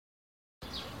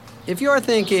If you're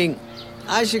thinking,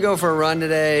 I should go for a run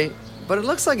today, but it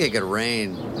looks like it could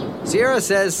rain, Sierra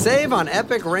says save on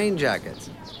epic rain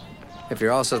jackets. If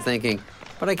you're also thinking,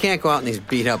 but I can't go out in these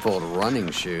beat-up old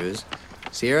running shoes,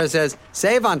 Sierra says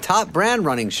save on top brand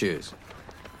running shoes.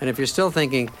 And if you're still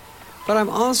thinking, but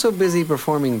I'm also busy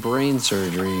performing brain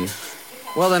surgery,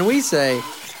 well, then we say,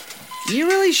 you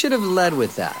really should have led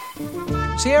with that.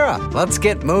 Sierra, let's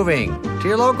get moving to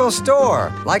your local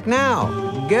store, like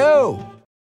now. Go!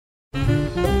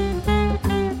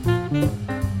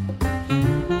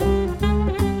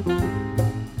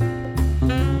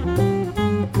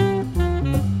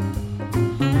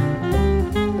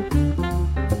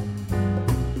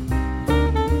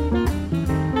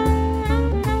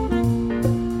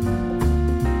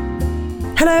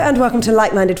 Hello and welcome to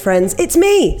Like-Minded Friends. It's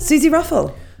me, Susie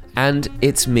Ruffle. And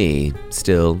it's me,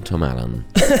 still, Tom Allen.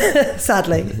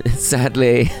 Sadly.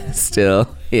 Sadly,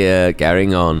 still here,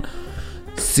 carrying on.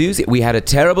 Susie, we had a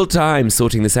terrible time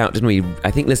sorting this out, didn't we?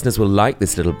 I think listeners will like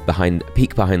this little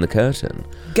peek behind the curtain.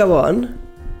 Go on.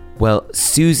 Well,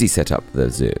 Susie set up the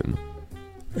Zoom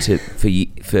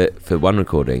for one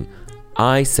recording.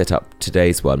 I set up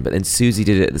today's one, but then Susie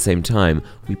did it at the same time.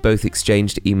 We both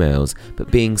exchanged emails,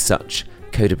 but being such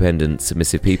codependent,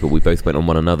 submissive people, we both went on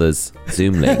one another's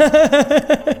Zoom link,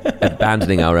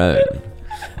 abandoning our own,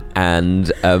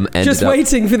 and just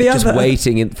waiting for the other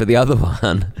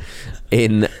one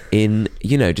in the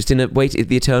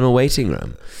eternal waiting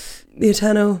room. The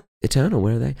eternal,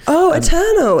 where are they? Oh,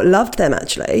 Eternal. Loved them,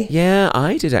 actually. Yeah,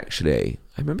 I did, actually.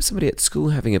 I remember somebody at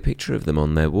school having a picture of them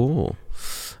on their wall.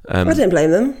 I didn't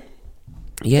blame them.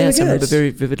 Yes, I remember very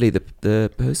vividly the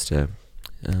poster.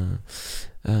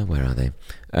 Where are they?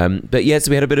 But yes,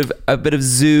 we had a bit of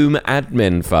Zoom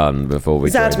admin fun before we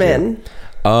Zadmin.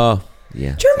 Oh,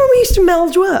 yeah. Do you remember when we used to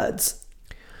meld words?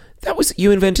 That was,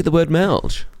 you invented the word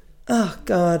meld. Oh,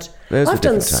 God. I've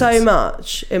done so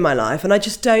much in my life and I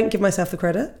just don't give myself the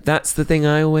credit. That's the thing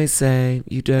I always say.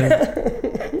 You don't.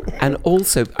 And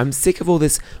also, I'm sick of all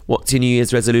this, what's your New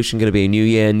Year's resolution going to be? New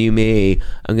year, new me.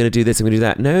 I'm going to do this, I'm going to do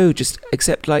that. No, just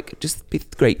just be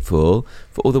grateful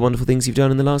for all the wonderful things you've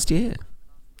done in the last year.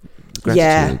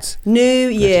 Gratitudes. Yeah. New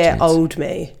year, old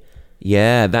me.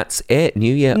 Yeah, that's it.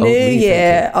 New year, old me. New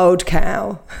year, old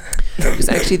cow. Because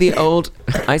actually the old...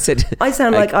 I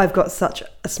sound like I've got such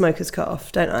a smoker's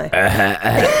cough, don't I?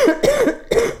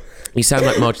 You sound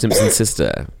like Marge Simpson's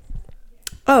sister.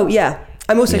 Oh, yeah.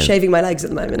 I'm also shaving my legs at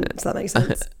the moment. Does that make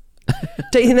sense?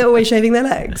 Don't you think they're always shaving their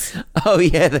legs? Oh,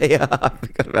 yeah, they are. I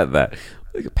forgot about that.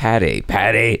 Look at Paddy.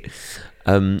 Paddy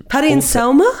and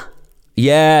Selma?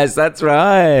 Yes, that's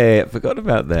right. I forgot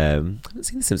about them. I haven't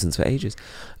seen The Simpsons for ages.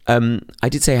 I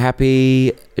did say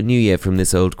Happy New Year from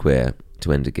this old queer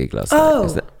to end a gig last night.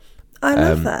 Oh, I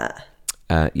love that.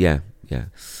 Yeah.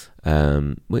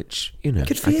 Which,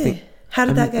 good for you. How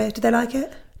did that go? Did they like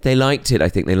it? They liked it. I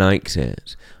think they liked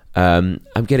it. I'm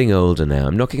getting older now.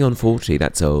 I'm knocking on 40.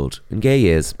 That's old. In gay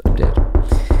years, I'm dead.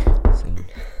 So.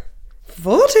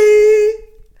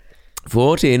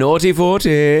 40, naughty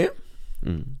 40.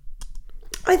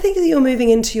 I think that you're moving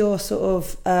into your sort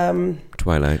of...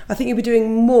 Twilight. I think you'll be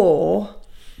doing more...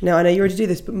 No, I know you already do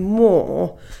this, but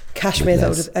more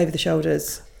cashmere's over the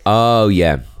shoulders. Oh,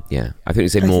 yeah. Yeah. I thought you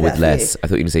said more with less. I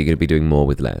thought you were going to say you're going to be doing more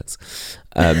with less.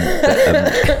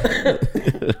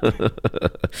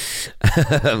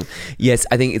 Yes,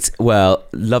 I think it's,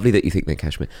 lovely that you think they're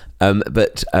cashmere.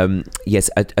 Yes,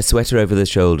 a sweater over the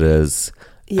shoulders.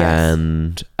 Yes.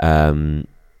 And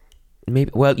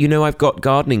maybe, I've got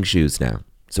gardening shoes now.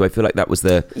 So I feel like that was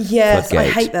the floodgate. I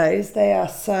hate those. They are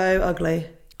so ugly.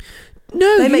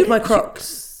 No, they make my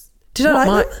Crocs. Did I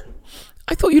like them?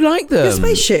 I thought you liked them. Your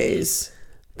space shoes.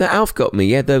 That Alf got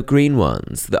me, the green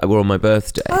ones that I wore on my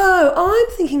birthday. Oh,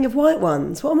 I'm thinking of white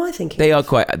ones. What am I thinking? They are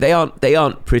They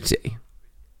aren't pretty.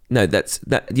 No,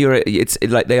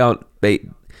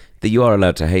 you are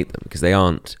allowed to hate them because they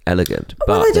aren't elegant.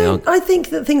 But I think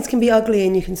that things can be ugly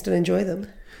and you can still enjoy them.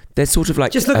 They're sort of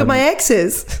like... Just look at my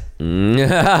exes.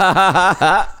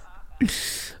 I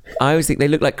always think they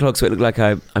look like clogs, so it look like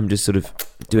I'm just sort of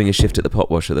doing a shift at the pot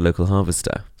wash at the local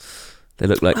harvester. They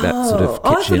look like that sort of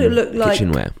kitchen, I thought it looked like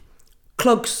kitchenware.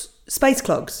 Clogs, space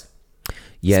clogs.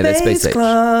 Yeah, they're space age.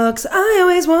 Clogs, I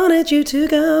always wanted you to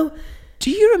go.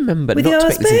 Do you remember, with not your to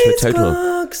make this into a total...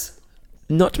 Clogs.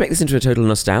 Not to make this into a total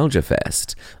nostalgia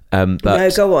fest, but no,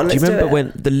 go on. Do you remember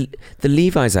when the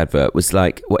Levi's advert was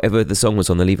like whatever the song was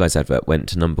on the Levi's advert went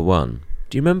to number one?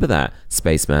 Do you remember that?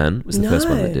 Spaceman was the first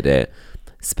one that did it.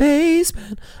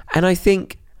 Spaceman, and I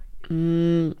think I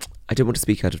don't want to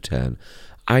speak out of turn.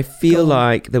 I feel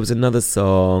like there was another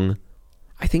song.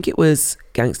 I think it was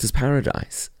Gangsta's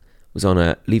Paradise was on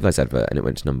a Levi's advert and it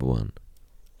went to number 1.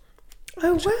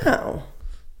 Oh, wow.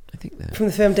 I think that. From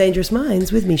the film Dangerous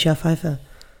Minds with Michelle Pfeiffer.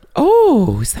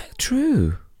 Oh, is that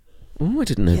true? Oh, I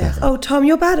didn't know Yes. that. Oh, Tom,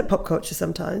 you're bad at pop culture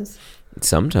sometimes.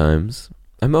 Sometimes.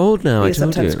 I'm old now, You're I told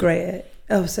sometimes you. great at it.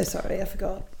 Oh, so sorry, I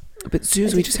forgot. But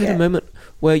Suze, I we did just had a forget. moment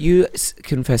where you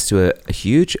confessed to a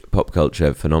huge pop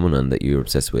culture phenomenon that you were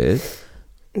obsessed with.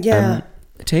 Yeah.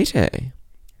 Tay-Tay.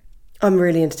 I'm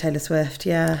really into Taylor Swift,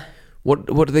 yeah. What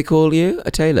do they call you?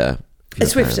 A Taylor? A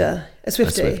Swifter. A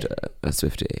Swiftie. A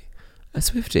Swiftie. A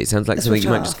Swiftie. Sounds like A something Swift you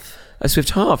might just... half. A Swift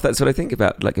half. That's what I think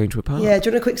about, like going to a park. Yeah, do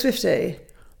you want a quick Swiftie?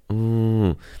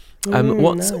 Mm.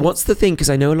 Nice. What's the thing? Because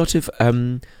I know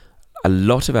a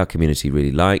lot of our community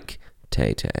really like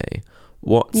Tay-Tay.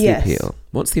 What's Yes. the appeal?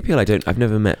 What's the appeal? I've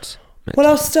never met Well,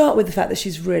 I'll start with the fact that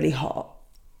she's really hot.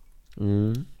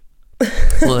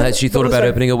 Well, has she thought about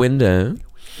opening a window?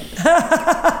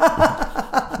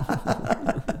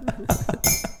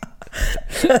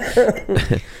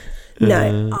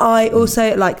 No, I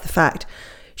also like the fact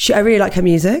I really like her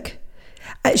music.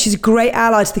 She's a great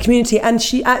ally to the community, and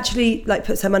she actually like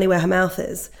puts her money where her mouth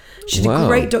is. She did a Wow.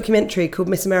 great documentary called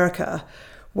Miss America,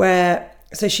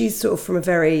 so she's sort of from a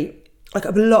very like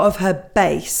a lot of her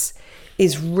base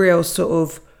is real sort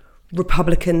of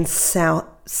Republican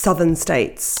southern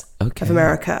states Okay. of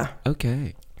America.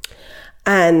 Okay.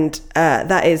 And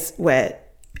that is where,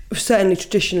 certainly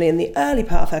traditionally in the early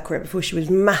part of her career, before she was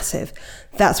massive,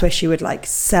 that's where she would like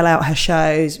sell out her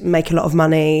shows, make a lot of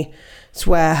money. It's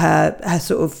where her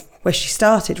sort of, where she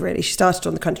started really. She started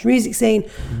on the country music scene,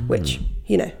 which,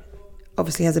 you know,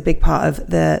 obviously has a big part of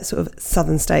the sort of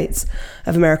southern states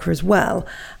of America as well.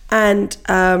 And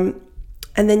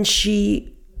then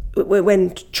she,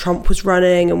 when Trump was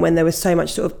running and when there was so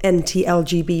much sort of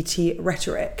anti-LGBT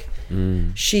rhetoric,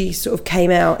 she sort of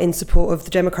came out in support of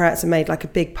the Democrats and made like a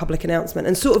big public announcement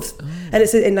and sort of, and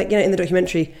it's in like, you know, in the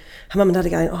documentary, her mum and dad are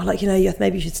going, oh, like, you know,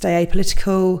 maybe you should stay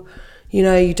apolitical. You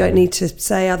know, you don't need to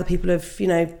say other people have, you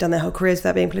know, done their whole careers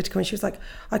without being political. And she was like,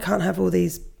 I can't have all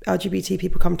these LGBT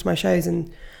people come to my shows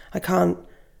and I can't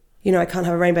have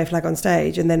a rainbow flag on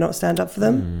stage and then not stand up for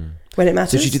them when it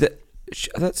matters. So she did that.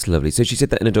 That's lovely. So she said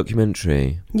that in a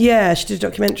documentary. Yeah, she did a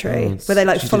documentary where they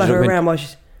like she did follow a her document- around while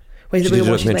she's did a she's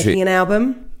documentary. making an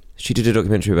album. She did a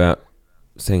documentary about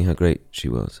saying how great she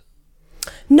was.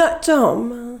 No,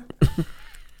 Tom,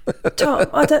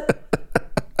 I don't.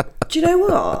 Do you know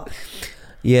what? I said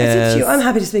Yeah. to you, I'm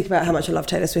happy to speak about how much I love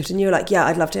Taylor Swift, and you were like, "Yeah,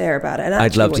 I'd love to hear about it." And I'd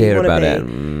actually, love what to you hear wanna about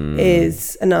be it.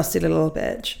 Is a nasty little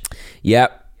bitch.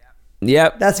 Yep.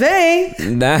 That's me.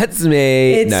 That's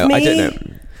me. It's no, me. I don't know.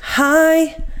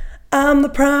 Hi, I'm the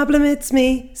problem. It's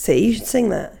me. See, you should sing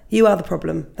that. You are the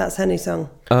problem. That's her new song.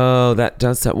 Oh, that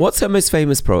does sound. What's her most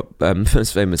famous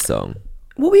most famous song?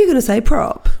 What were you going to say?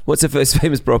 Prop. What's her most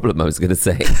famous problem? I was going to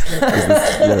say. Was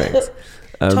the lyrics.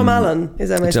 Tom Allen is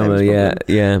her most Tom, famous yeah,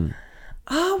 problem. yeah.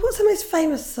 Oh, what's her most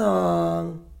famous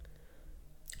song?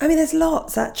 I mean, there's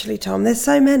lots actually, Tom. There's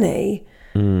so many.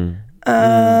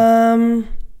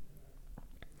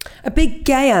 A big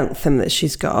gay anthem that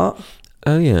she's got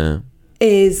Oh yeah.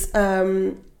 is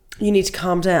 "You Need to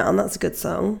Calm Down." That's a good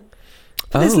song.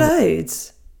 But there's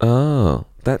loads. Oh,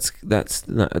 that's.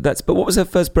 But what was her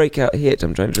first breakout hit?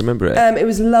 I'm trying to remember it. It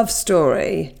was "Love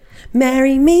Story."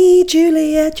 Marry me,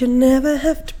 Juliet. You'll never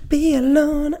have to be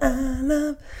alone. I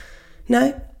love.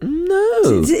 No.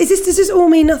 No. Does this all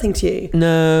mean nothing to you?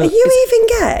 No. Are you even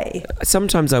gay?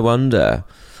 Sometimes I wonder.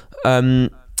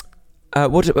 What?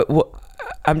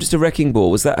 I'm Just a Wrecking Ball.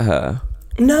 Was that her?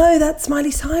 No, that's Miley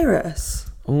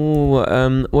Cyrus.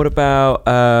 Oh, what about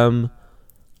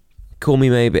Call Me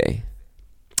Maybe?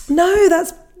 No,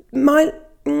 that's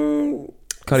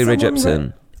Carly Rae someone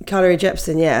Jepsen. Carly Rae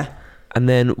Jepsen, yeah. And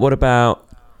then what about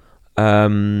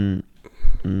Tom,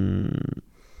 why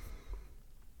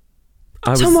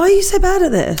are you so bad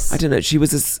at this? I don't know. He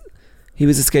was a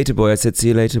skater boy. I said, "See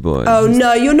you later, boy." Oh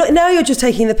no, you're not. Now you're just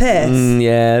taking the piss.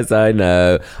 Yes, I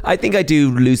know. I think I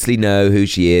do loosely know who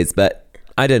she is, but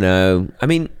I don't know. I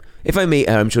mean, if I meet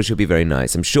her, I'm sure she'll be very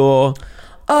nice. I'm sure.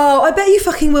 Oh, I bet you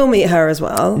fucking will meet her as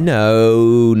well.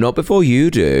 No, not before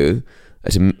you do.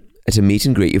 At a meet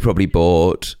and greet you probably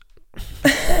bought.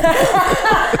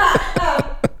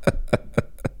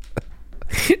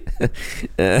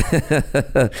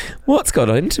 What's got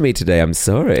into me today? I'm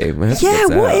sorry. Yeah,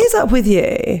 what is up with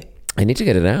you? I need to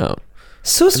get it out.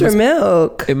 Saucer and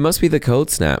milk. It must be the cold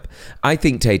snap. I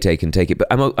think Tay-Tay can take it, but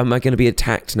am I going to be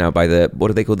attacked now by what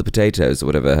do they call the potatoes or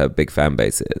whatever her big fan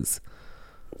base is?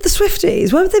 The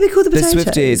Swifties. Why would they be called the potatoes?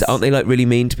 The Swifties, aren't they like really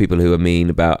mean to people who are mean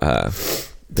about her?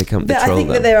 They troll I think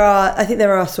them. that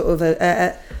there are sort of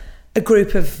a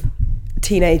group of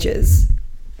teenagers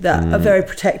that are very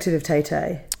protective of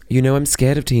Tay-Tay. You know, I'm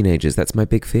scared of teenagers. That's my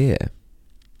big fear.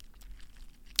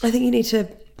 I think you need to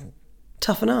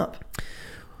toughen up.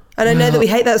 And I know that we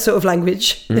hate that sort of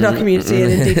language in our community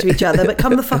and indeed to each other, but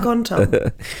come the fuck on, Tom.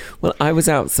 Well, I was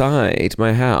outside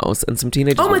my house and some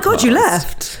teenagers. Oh my walked God, you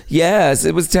past. left? Yes,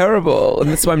 it was terrible, and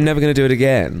that's why I'm never going to do it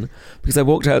again, because I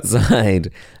walked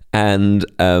outside and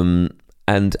I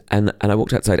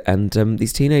walked outside and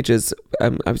these teenagers.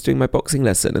 I was doing my boxing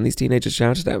lesson, and these teenagers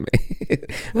shouted at me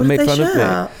and made fun of me.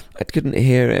 I couldn't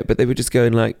hear it, but they were just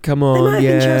going like, "Come on, They might have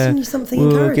been shouting you something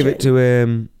encouraging. Give it to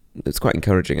him." It's quite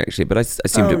encouraging, actually, but I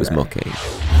assumed it was mocking.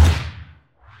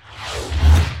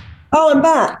 Oh, I'm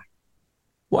back.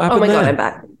 What happened? Oh my there? God, I'm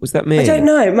back. Was that me? I don't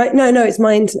know. No, it's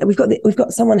my internet. We've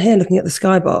got someone here looking at the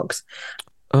skybox.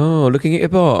 Oh, looking at your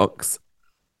box.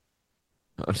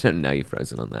 Oh, now you're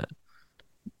frozen on that.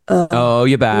 Oh,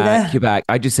 you're back. You're back.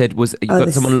 I just said, you've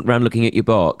got someone around looking at your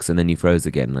box, and then you froze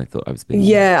again, and I thought I was being...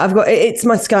 Yeah, I've got... It's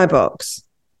my skybox.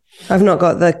 I've not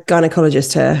got the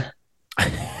gynecologist here.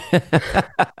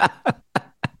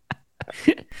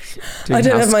 I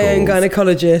don't have my own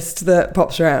gynecologist that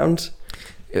pops around.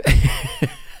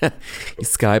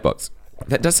 Skybox.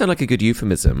 That does sound like a good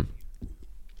euphemism.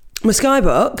 My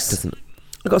skybox?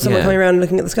 I've got someone coming around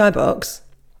looking at the skybox.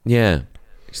 Yeah.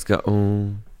 She's got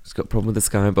a problem with the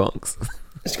skybox.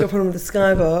 She's got a problem with the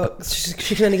skybox.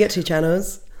 She can only get 2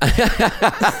 channels.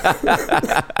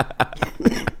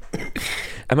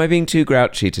 Am I being too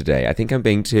grouchy today? I think I'm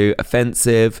being too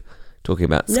offensive, talking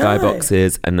about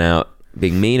skyboxes, and now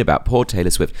being mean about poor Taylor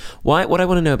Swift. What I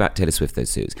want to know about Taylor Swift, though,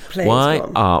 Suze, why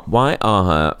are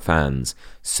her fans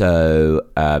so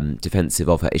defensive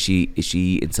of her? Is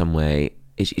she in some way,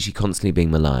 is she constantly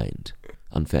being maligned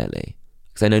unfairly?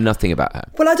 Because I know nothing about her.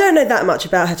 Well, I don't know that much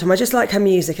about her, Tom. I just like her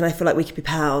music, and I feel like we could be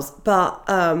pals. But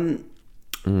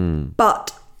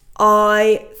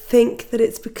I think that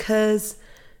it's because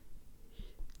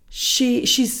she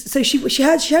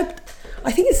had.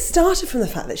 I think it started from the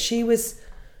fact that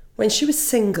when she was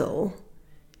single,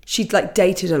 she'd like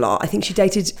dated a lot. I think she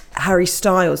dated Harry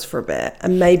Styles for a bit,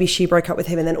 and maybe she broke up with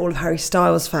him, and then all of Harry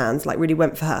Styles fans like really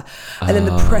went for her. And then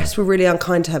the press were really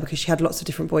unkind to her because she had lots of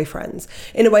different boyfriends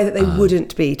in a way that they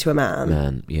wouldn't be to a man. To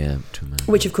a man.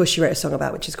 Which of course she wrote a song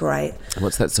about, which is great.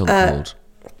 What's that song called?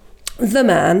 The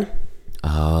Man.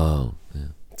 Oh, yeah.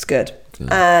 It's good.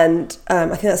 And I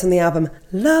think that's on the album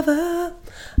Lover.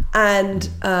 And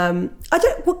can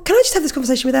I just have this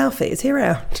conversation with Alfie? Is he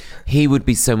around? He would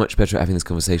be so much better at having this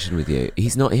conversation with you.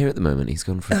 He's not here at the moment. He's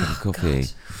gone for a cup of coffee.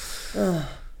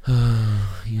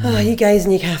 You gays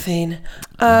and your caffeine.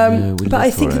 But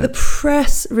I think that the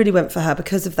press really went for her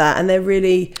because of that, and they're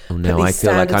really. Oh no, I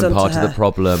feel like I'm part of the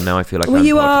problem. Now I feel like I'm part of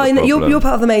the problem. You're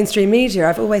part of the mainstream media.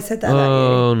 I've always said that.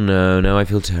 Oh no, I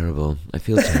feel terrible.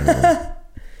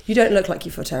 You don't look like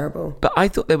you feel terrible. But I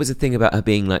thought there was a thing about her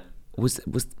being like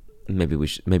maybe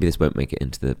this won't make it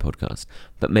into the podcast,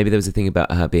 but maybe there was a thing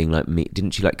about her being like me.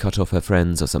 Didn't she like cut off her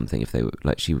friends or something? If they were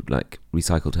like, she like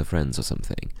recycled her friends or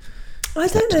something. I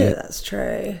don't know if that's true.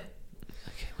 Okay,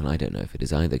 well, I don't know if it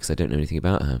is either because I don't know anything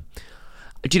about her.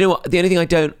 Do you know what? The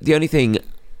only thing,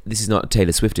 this is not a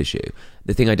Taylor Swift issue.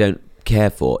 The thing I don't care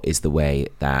for is the way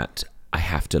that I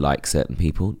have to like certain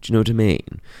people. Do you know what I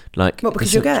mean? Like, what,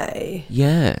 because you're gay?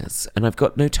 Yes, and I've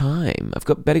got no time.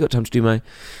 Barely got time to do my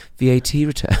VAT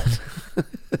return.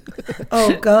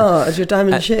 Oh God, your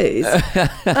diamond shoes.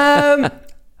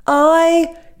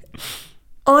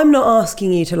 I'm not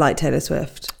asking you to like Taylor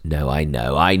Swift. No, I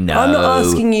know. I'm not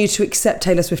asking you to accept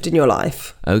Taylor Swift in your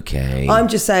life. Okay. I'm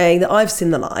just saying that I've seen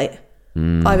the light.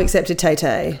 I've accepted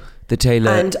Tay-Tay. The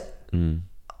Taylor. And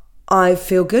I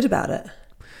feel good about it.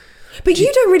 But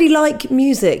you don't really like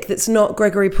music that's not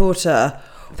Gregory Porter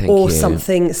or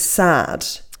something sad.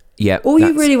 Yeah. All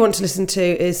you really want to listen to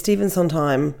is Stephen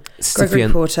Sondheim, Gregory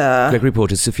Porter,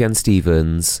 Sufjan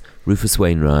Stevens, Rufus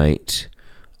Wainwright.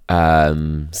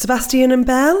 Sebastian and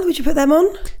Bell, would you put them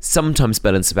on? Sometimes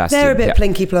Bell and Sebastian. They're a bit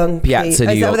plinky plonky. Piazza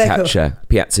New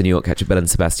York Catcher, Bell and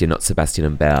Sebastian, not Sebastian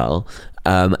and Bell.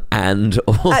 And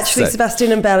also, actually,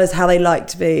 Sebastian and Bell is how they like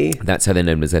to be. That's how they're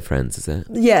known as their friends, is it?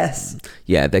 Yes.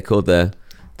 Yeah, they're called their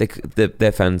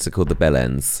fans are called the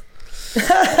Bellends.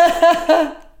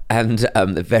 And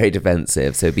they're very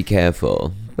defensive, so be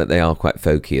careful. But they are quite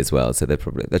folky as well, so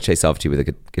they'll chase after you with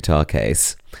a guitar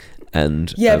case.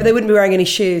 And but they wouldn't be wearing any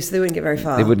shoes, so they wouldn't get very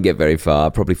far. They wouldn't get very far.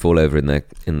 Probably fall over in their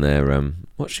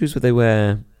what shoes would they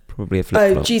wear? Probably a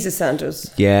flip-flop. Oh, Jesus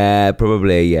sandals. Yeah,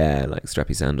 probably, yeah, like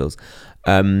strappy sandals.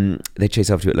 They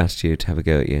chase after you at Latitude to have a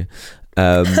go at you.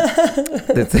 They'll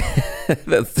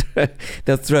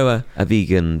throw a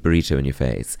vegan burrito in your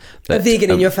face. A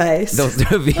vegan in your face? They'll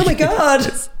throw a vegan Oh my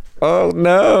God. Oh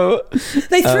no.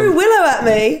 They threw Willow at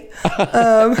me.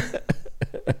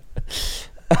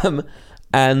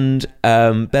 And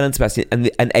Belle and Sebastian and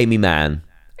Amy Mann.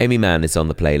 Amy Mann is on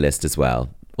the playlist as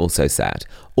well. Also sad.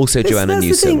 Also Joanna that's the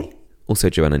Newsom. thing. Also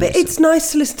Joanna But Newsom. it's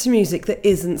nice to listen to music that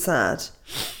isn't sad.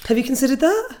 Have you considered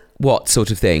that? What sort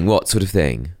of thing? What sort of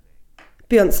thing?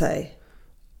 Beyonce,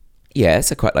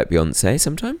 Yes, I quite like Beyonce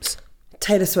sometimes.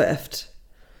 Taylor Swift.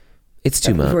 It's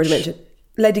too much. We've already mentioned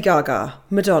Lady Gaga,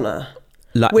 Madonna,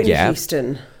 Whitney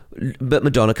Houston. But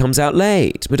Madonna comes out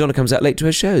late. Madonna comes out late to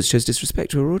her shows. Shows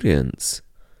disrespect to her audience.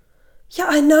 Yeah,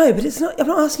 I know, but it's not. I'm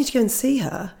not asking you to go and see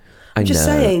her. I'm just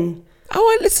know. saying.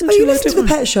 Oh, I listen Oh, to. you listen to the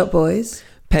Pet Shop Boys?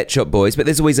 Pet Shop Boys, but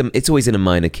there's always it's always in a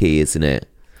minor key, isn't it?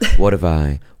 What have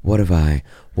I done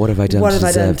What to have I done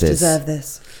deserve to this? deserve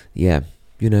this? Yeah,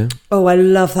 you know. Oh, I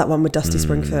love that one with Dusty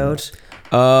Springfield.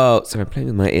 Oh, sorry, I'm playing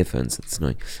with my earphones. That's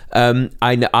annoying.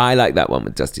 I like that one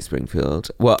with Dusty Springfield.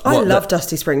 I love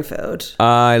Dusty Springfield.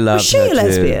 I love. Was she her a too.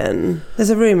 lesbian? There's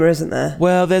a rumour, isn't there?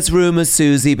 Well, there's rumours,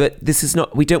 Susie, but this is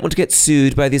not. We don't want to get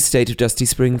sued by the estate of Dusty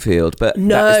Springfield. But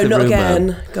No, that is the not rumour.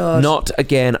 again. God. Not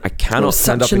again. I It cannot was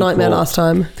stand such up a in nightmare court last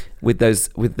time. with those.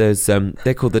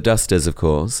 They're called the Dusters, of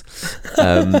course.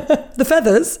 The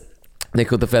feathers. They're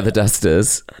called the Feather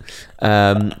Dusters,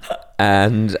 and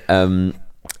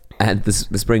the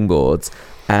Springboards,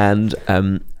 and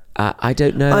I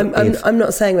don't know. I'm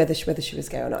not saying whether she was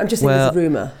gay or not. I'm just saying there's a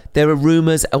rumour. There are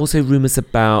rumours, also rumours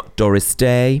about Doris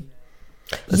Day.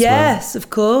 Yes, of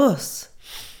course.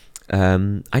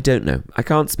 I don't know. I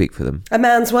can't speak for them. A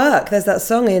Man's Work. There's that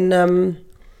song in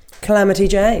Calamity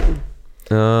Jane.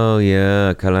 Oh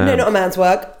yeah, No, not A Man's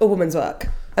Work. A Woman's Work.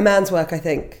 A Man's Work, I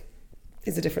think,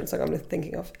 is a different song I'm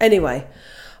thinking of. Anyway.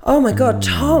 Oh my God,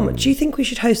 Tom, do you think we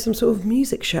should host some sort of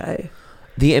music show?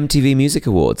 The MTV Music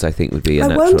Awards, I think, would be a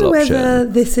natural I wonder option. whether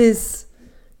this is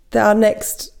our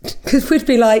next... Because we'd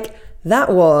be like,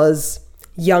 that was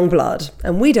Youngblood,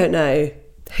 and we don't know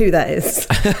who that is.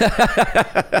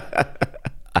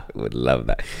 I would love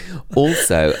that.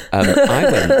 Also, I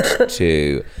went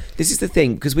to... This is the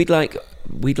thing, because we'd like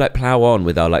plough on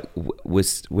with our like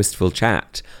wistful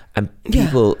chat, and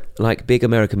people like big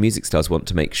American music stars want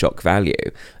to make shock value,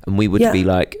 and we would be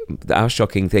like, our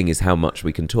shocking thing is how much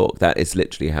we can talk. That is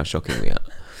literally how shocking we are.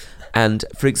 And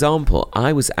for example,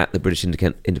 I was at the British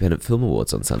Independent Film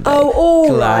Awards on Sunday. Oh,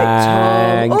 all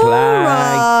right, Tom. All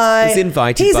right. I was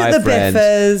invited He's by at a the friend.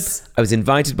 Biffers. I was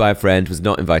invited by a friend, was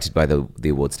not invited by the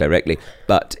awards directly,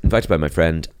 but invited by my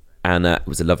friend. And it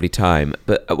was a lovely time.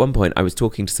 But at one point, I was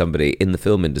talking to somebody in the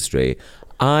film industry.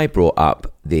 I brought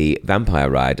up the vampire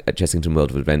ride at Chessington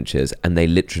World of Adventures, and they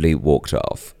literally walked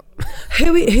off.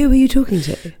 Who were you talking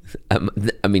to?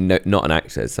 I mean, no, not an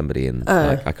actor, somebody in,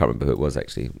 like, I can't remember who it was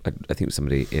actually. I think it was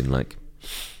somebody in like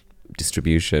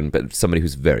distribution, but somebody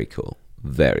who's very cool.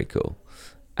 Very cool.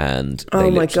 And Oh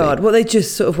my God. Well, they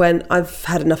just sort of went, I've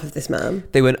had enough of this man.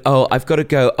 They went, oh, I've got to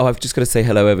go. Oh, I've just got to say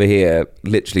hello over here.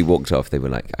 Literally walked off. They were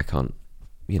like, I can't,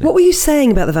 you know. What were you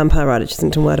saying about the vampire ride at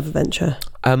Chessington World of Adventure?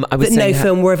 I was that saying no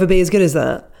film will ever be as good as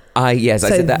that? Yes, I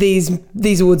said that.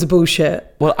 These awards are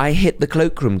bullshit. Well, I hit the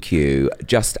cloakroom queue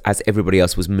just as everybody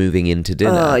else was moving into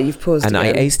dinner. Oh, you've paused And I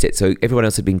again. aced it. So everyone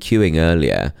else had been queuing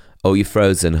earlier. Oh, you're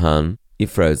frozen, hun. You're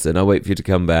frozen. I'll wait for you to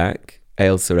come back.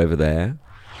 Ailsa over there.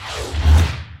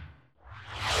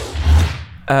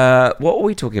 What were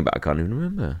we talking about? I can't even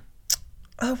remember.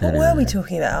 Oh, what were we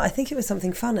talking about? I think it was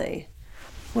something funny.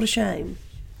 What a shame.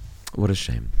 What a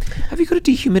shame. Have you got a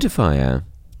dehumidifier?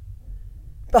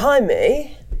 Behind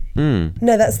me?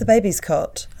 No, that's the baby's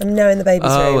cot. I'm now in the baby's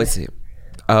room.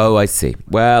 Oh, I see.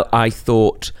 Well, I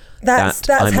thought That's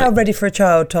how ready for a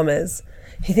child Tom is.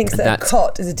 He thinks that a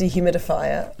cot is a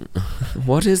dehumidifier.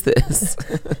 What is this?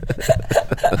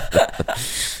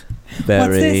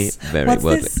 Very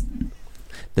worldly. This?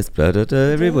 There's blood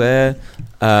everywhere.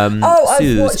 I've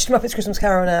Suze. watched Muppets Christmas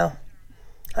Carol now.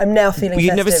 I'm now feeling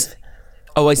Well, festive.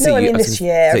 Oh, I see. No, I mean this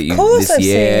year. Of course this I've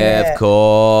seen year, it. of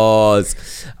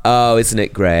course. Oh, isn't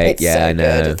it great? It's yeah, so I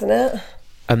know. good, isn't it?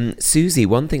 Susie,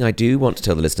 one thing I do want to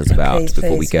tell the listeners about Please,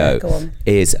 before we go, go on.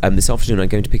 is this afternoon I'm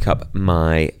going to pick up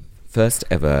my first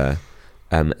ever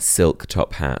silk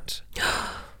top hat,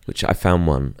 which I found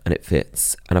one and it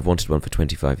fits, and I've wanted one for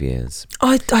 25 years.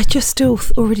 I just still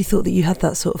already thought that you had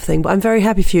that sort of thing, but I'm very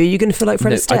happy for you. Are you going to feel like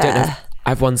Fred Astaire? I don't know. I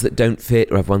have ones that don't fit,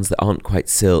 or I have ones that aren't quite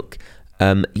silk.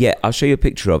 Yeah, I'll show you a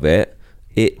picture of it.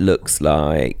 It looks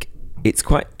like It's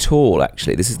quite tall,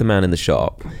 actually. This is the man in the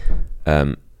shop.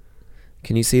 Can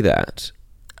you see that?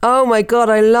 Oh my God,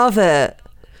 I love it.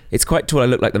 It's quite tall. I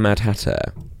look like the Mad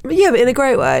Hatter. Yeah, but in a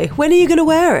great way. When are you going to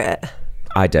wear it?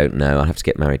 I don't know. I'll have to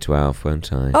get married to Alf,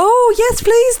 won't I? Oh, yes,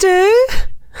 please do.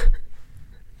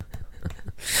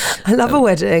 I love a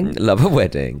wedding. Love a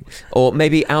wedding. Or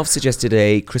maybe Alf suggested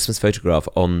a Christmas photograph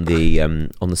on the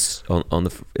in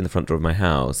the front door of my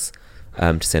house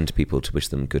to send to people to wish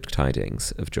them good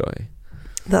tidings of joy.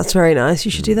 That's very nice.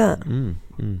 You should do that.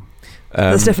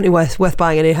 That's definitely worth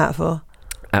buying a new hat for.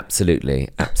 Absolutely.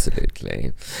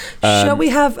 Shall we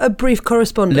have a brief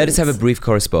correspondence? Let us have a brief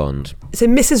correspond. So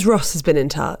Mrs. Ross has been in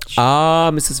touch.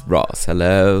 Mrs. Ross,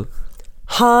 hello.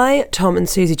 Hi, Tom and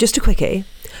Susie. Just a quickie.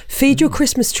 Feed your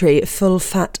Christmas tree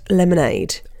full-fat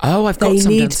lemonade. Oh, I've got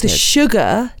some They need downstairs. the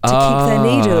sugar to keep their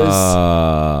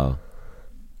needles.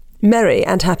 Merry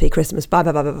and happy Christmas. Bye,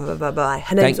 bye, bye, bye, bye, bye, bye.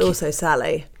 Her name's also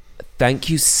Sally. Thank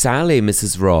you, Sally,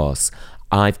 Mrs. Ross.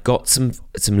 I've got some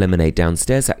lemonade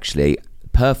downstairs, actually.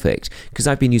 Perfect. Because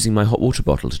I've been using my hot water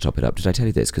bottle to top it up. Did I tell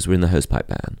you this? Because we're in the hosepipe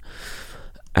ban.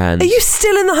 And Are you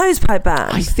still in the hosepipe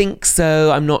ban? I think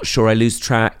so. I'm not sure. I lose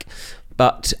track.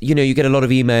 But, you know, you get a lot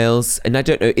of emails. And I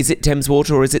don't know, is it Thames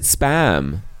Water or is it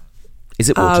spam? Is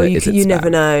it water? You spam? never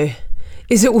know.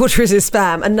 Is it water or is it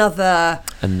spam? Another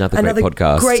great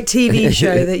podcast. Great TV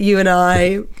show that you and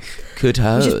I could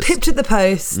host. just pipped at the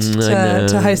post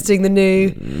to hosting the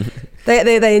new...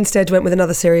 They instead went with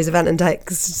another series of Ant and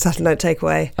Dec Saturday Night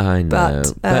Takeaway. I know.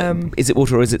 But is it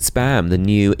water or is it spam? The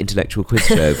new intellectual quiz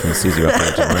show from Susie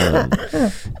Rockland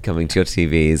coming to your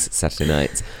TVs Saturday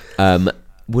nights.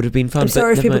 Would have been fun. I'm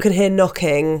sorry if people can hear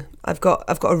knocking. I've got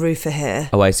a roofer here.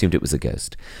 Oh, I assumed it was a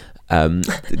ghost.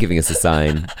 Giving us a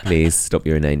sign. Please stop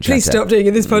your inane chatter. Please stop doing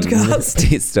it this podcast.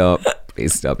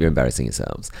 Please stop. You're embarrassing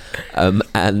yourselves.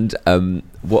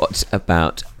 What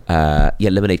about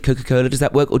lemonade? Coca-Cola, does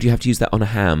that work, or do you have to use that on a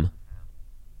ham?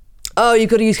 Oh, you've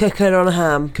got to use Coca-Cola on a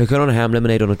ham. Coca-Cola on a ham,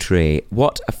 lemonade on a tree.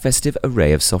 What a festive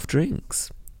array of soft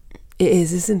drinks. It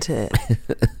is, isn't it?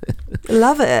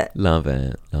 Love it. Love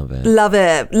it. Love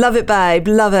it. Love it, babe.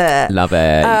 Love it. Love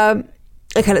it.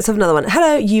 Okay, let's have another one.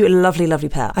 Hello, you lovely, lovely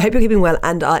pair. I hope you're keeping well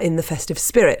and are in the festive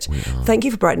spirit. Thank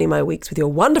you for brightening my weeks with your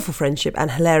wonderful friendship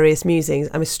and hilarious musings.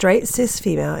 I'm a straight cis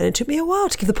female and it took me a while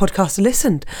to give the podcast a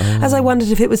listen, as I wondered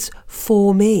if it was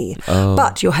for me.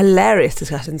 But your hilarious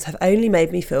discussions have only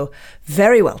made me feel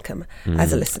very welcome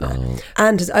as a listener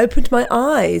and has opened my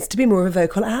eyes to be more of a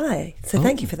vocal ally. So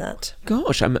thank you for that.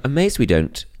 Gosh, I'm amazed we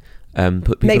don't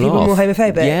put people Make people off. more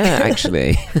homophobic. Yeah,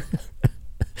 actually.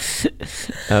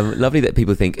 Lovely that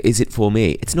people think, is it for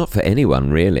me? It's not for anyone,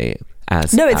 really.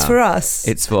 No, it's for us.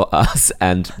 It's for us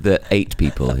and the 8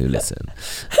 people who listen.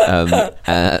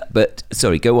 But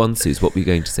sorry, go on, Suze. What were you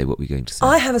going to say?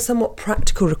 I have a somewhat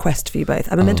practical request for you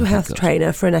both. I'm a mental health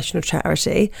trainer for a national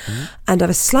charity, and I have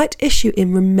a slight issue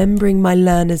in remembering my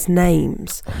learners'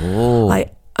 names.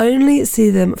 I only see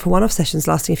them for one-off sessions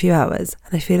lasting a few hours,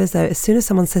 and I feel as though as soon as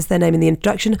someone says their name in the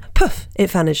introduction, poof, it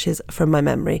vanishes from my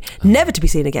memory, never to be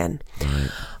seen again. Right.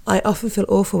 I often feel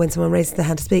awful when someone raises their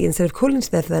hand to speak. Instead of calling to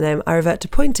their name, I revert to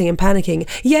pointing and panicking.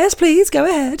 Yes, please, go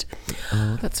ahead.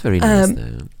 Oh, that's very nice,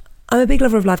 though. I'm a big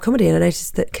lover of live comedy, and I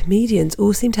noticed that comedians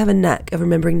all seem to have a knack of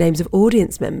remembering names of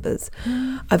audience members.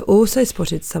 I've also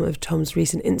spotted some of Tom's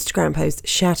recent Instagram posts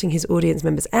shouting his audience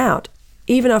members out,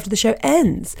 even after the show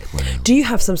ends. Wow. Do you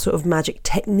have some sort of magic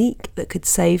technique that could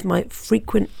save my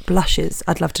frequent blushes?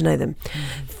 I'd love to know them.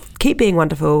 Keep being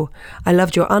wonderful. I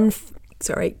loved your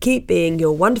keep being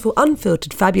your wonderful,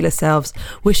 unfiltered, fabulous selves.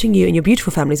 Wishing you and your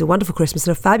beautiful families a wonderful Christmas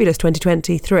and a fabulous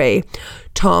 2023.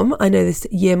 Tom, I know this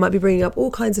year might be bringing up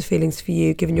all kinds of feelings for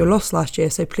you, given your loss last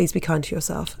year, so please be kind to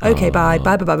yourself. Okay, bye.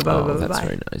 Bye. That's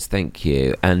very nice. Thank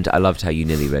you. And I loved how you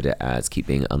nearly read it as keep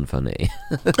being unfunny.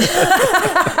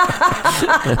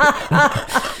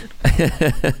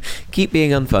 Keep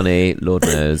being unfunny. Lord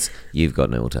knows you've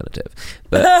got no alternative.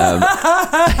 But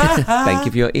thank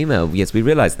you for your email. Yes, we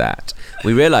realise that.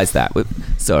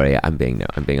 Sorry, I'm being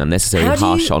unnecessarily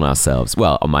harsh on ourselves.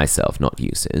 Well, on myself, not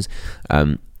you, Suze.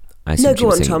 No,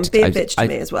 go on, Tom. Be a bitch to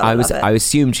me as well. I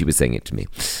assumed she was saying it to me.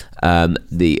 No,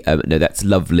 that's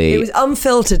lovely. It was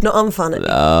unfiltered, not unfunny.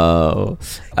 Oh.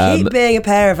 Keep being a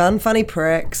pair of unfunny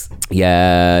pricks.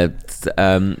 Yeah.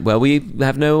 Well, we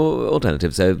have no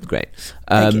alternative, so great.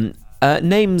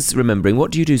 Names remembering.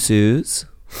 What do you do, Suze?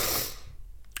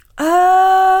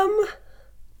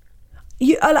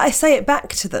 I say it back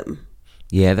to them.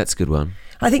 Yeah, that's a good one.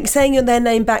 I think saying their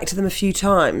name back to them a few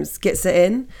times gets it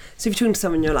in. So if you're talking to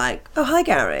someone, you're like, "Oh, hi,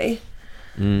 Gary,"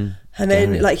 and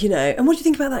then Gary. And what do you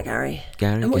think about that, Gary?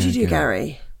 Gary, and what do you do,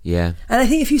 Gary? Yeah. And I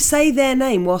think if you say their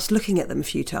name whilst looking at them a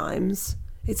few times,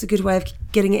 it's a good way of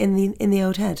getting it in the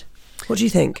old head. What do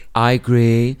you think? I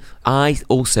agree. I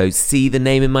also see the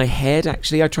name in my head.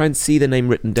 Actually, I try and see the name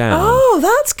written down. Oh,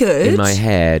 that's good. In my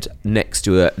head, next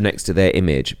to their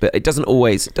image, but it doesn't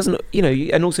always.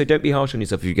 And also don't be harsh on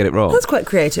yourself if you get it wrong. That's quite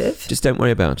creative. Just don't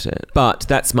worry about it. But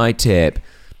that's my tip.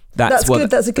 That's good.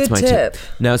 That's a good my tip.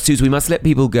 Now, Suze, we must let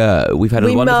people go. We've had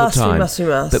a wonderful time. We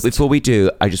must. But before we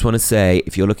do, I just want to say,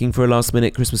 if you're looking for a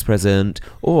last-minute Christmas present,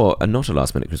 or not a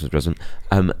last-minute Christmas present,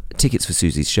 tickets for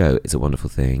Susie's show is a wonderful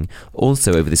thing.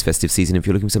 Also, over this festive season, if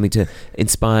you're looking for something to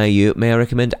inspire you, may I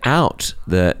recommend Out,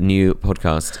 the new series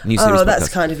podcast. Oh, that's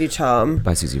kind of you, Tom.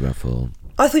 By Susie Ruffle.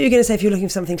 I thought you were going to say if you're looking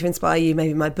for something to inspire you,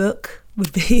 maybe my book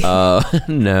would be.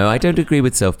 No, I don't agree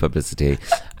with self-publicity,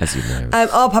 as you know.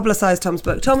 I'll publicise Tom's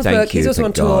book. Tom's Thank book, you, he's also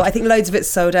on thank tour. God. I think loads of it's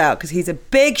sold out because he's a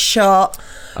big shot.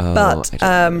 But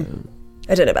I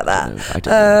don't know about that. I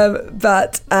don't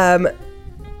know.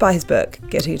 Buy his book,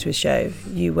 get you to his show.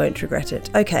 You won't regret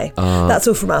it. Okay, that's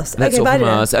all from us. That's okay, all bye from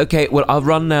now. us. Okay, well, I'll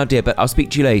run now, dear, but I'll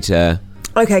speak to you later.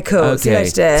 Okay, cool. Okay. See you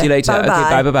later, dear. See you later.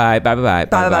 Bye-bye. Okay, bye.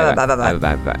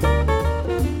 Bye-bye. Bye.